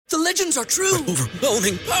The legends are true.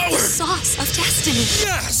 Overwhelming power! Sauce of destiny.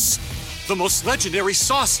 Yes! The most legendary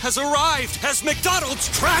sauce has arrived as McDonald's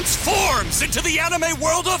transforms into the anime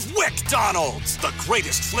world of WickDonald's. The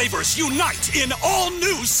greatest flavors unite in all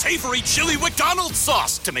new savory chili McDonald's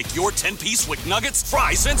sauce to make your 10-piece Wick Nuggets,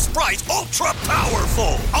 fries, and Sprite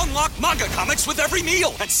ultra-powerful. Unlock manga comics with every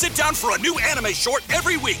meal and sit down for a new anime short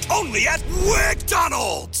every week only at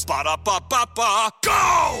WickDonald's. Ba-da-ba-ba-ba,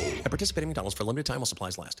 go! At participating McDonald's for a limited time while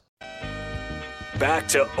supplies last. Back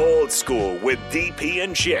to old school with DP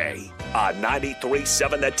and J on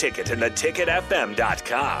 93.7 The Ticket and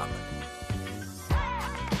theticketfm.com.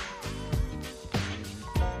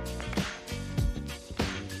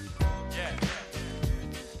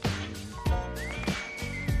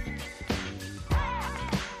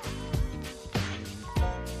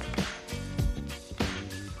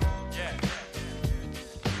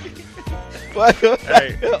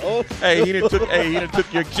 Hey, he didn't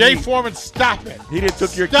took your key. Jay Foreman, stop it. He didn't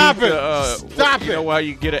took your Stop key. it. Stop You it. know why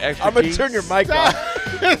you get an extra I'm key? going to turn your mic off.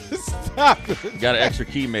 Stop it. You got an extra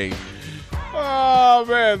key made. Oh,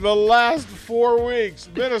 man. The last 4 weeks,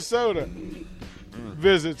 Minnesota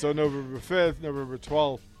visits on November 5th, November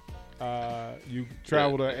 12th. You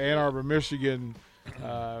travel to Ann Arbor, Michigan.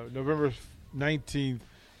 November 19th,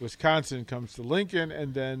 Wisconsin comes to Lincoln.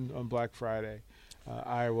 And then on Black Friday,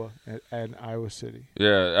 Iowa and Iowa City.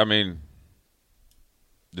 Yeah, I mean,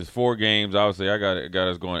 there's 4 games. Obviously, I got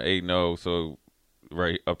us going 8-0. So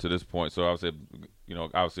right up to this point. So obviously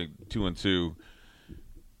 2-2.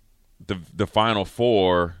 The final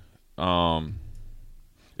 4.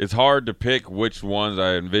 It's hard to pick which ones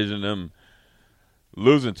I envision them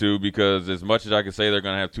losing to, because as much as I can say they're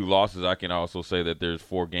going to have 2 losses, I can also say that there's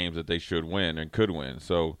 4 games that they should win and could win.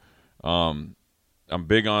 So I'm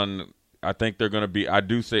big on. I think they're going to be.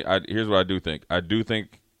 Here's what I do think. I do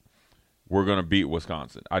think we're going to beat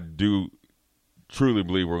Wisconsin. I do truly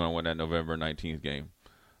believe we're going to win that November 19th game.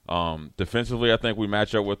 Defensively, I think we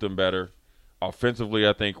match up with them better. Offensively,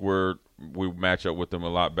 I think we match up with them a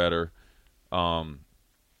lot better. And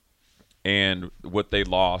what they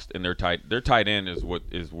lost in their tight end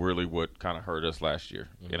is really what kind of hurt us last year.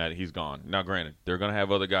 Mm-hmm. And he's gone. Now, granted, they're going to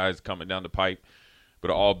have other guys coming down the pipe,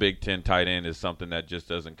 but an all Big Ten tight end is something that just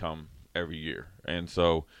doesn't come every year. And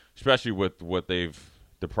so, especially with the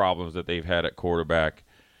problems that they've had at quarterback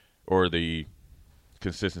or the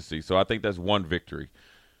consistency. So I think that's one victory.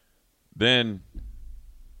 Then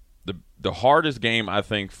the hardest game, I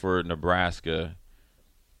think, for Nebraska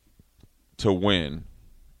to win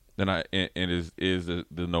is the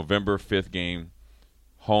November 5th game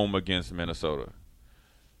home against Minnesota,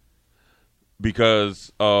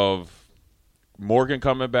 because of Morgan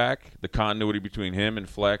coming back, the continuity between him and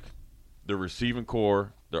Fleck, the receiving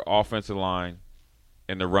core, their offensive line,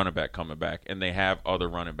 and the running back coming back. And they have other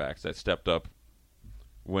running backs that stepped up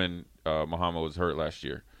when Muhammad was hurt last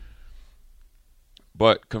year.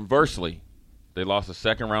 But conversely, they lost a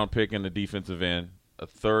second-round pick in the defensive end, a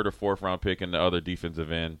third or fourth-round pick in the other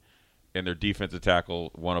defensive end, and their defensive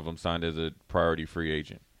tackle, one of them signed as a priority free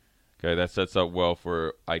agent. Okay, that sets up well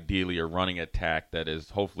for ideally a running attack that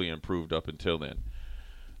is hopefully improved up until then.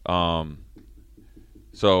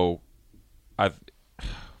 So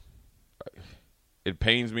it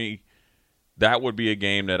pains me. That would be a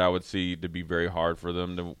game that I would see to be very hard for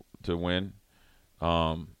them to win.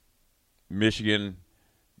 Michigan,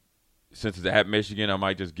 since it's at Michigan, I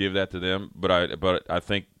might just give that to them. But I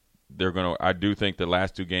think they're gonna. I do think the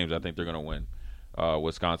last 2 games, I think they're gonna win.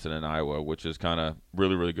 Wisconsin and Iowa, which is kind of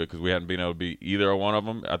really, really good, because we hadn't been able to beat either one of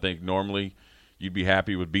them. I think normally you'd be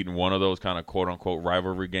happy with beating one of those kind of quote-unquote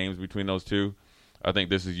rivalry games between those 2. I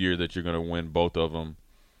think this is the year that you're going to win both of them,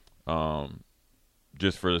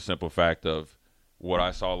 just for the simple fact of what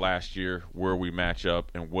I saw last year, where we match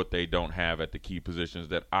up, and what they don't have at the key positions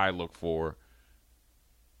that I look for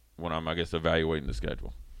when I'm, I guess, evaluating the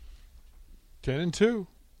schedule. 10-2.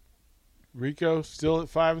 Rico still at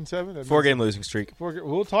 5-7. 4-game losing streak.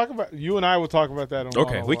 We'll talk about. You and I will talk about that on Okay,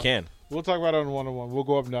 one-on-one. we can. We'll talk about it on one-on-one. We'll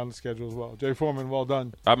go up and down the schedule as well. Jay Foreman, well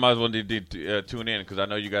done. I might as well tune in, because I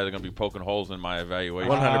know you guys are going to be poking holes in my evaluation.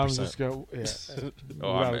 100%. I'm just going.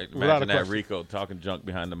 Yeah. Imagine that Rico talking junk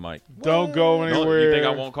behind the mic. Don't go anywhere. You think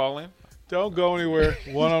I won't call in? Don't go anywhere.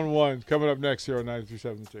 One-on-one coming up next here on 93.7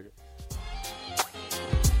 The Ticket.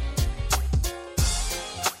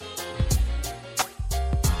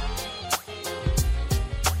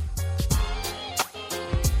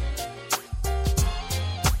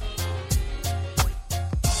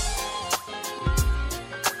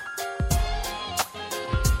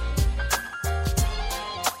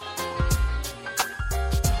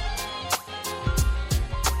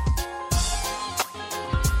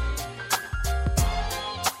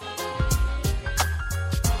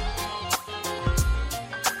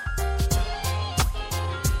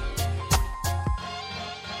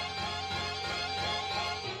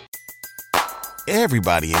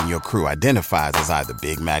 Everybody in your crew identifies as either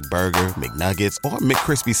Big Mac Burger, McNuggets, or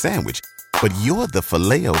McCrispy Sandwich. But you're the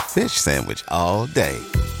Filet-O-Fish Sandwich all day.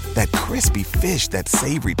 That crispy fish, that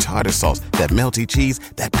savory tartar sauce, that melty cheese,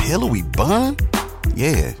 that pillowy bun.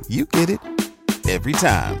 Yeah, you get it. Every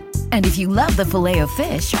time. And if you love the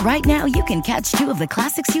Filet-O-Fish, right now you can catch 2 of the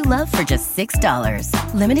classics you love for just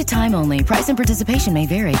 $6. Limited time only. Price and participation may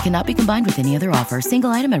vary. Cannot be combined with any other offer. Single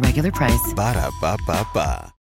item at regular price. Ba-da-ba-ba-ba.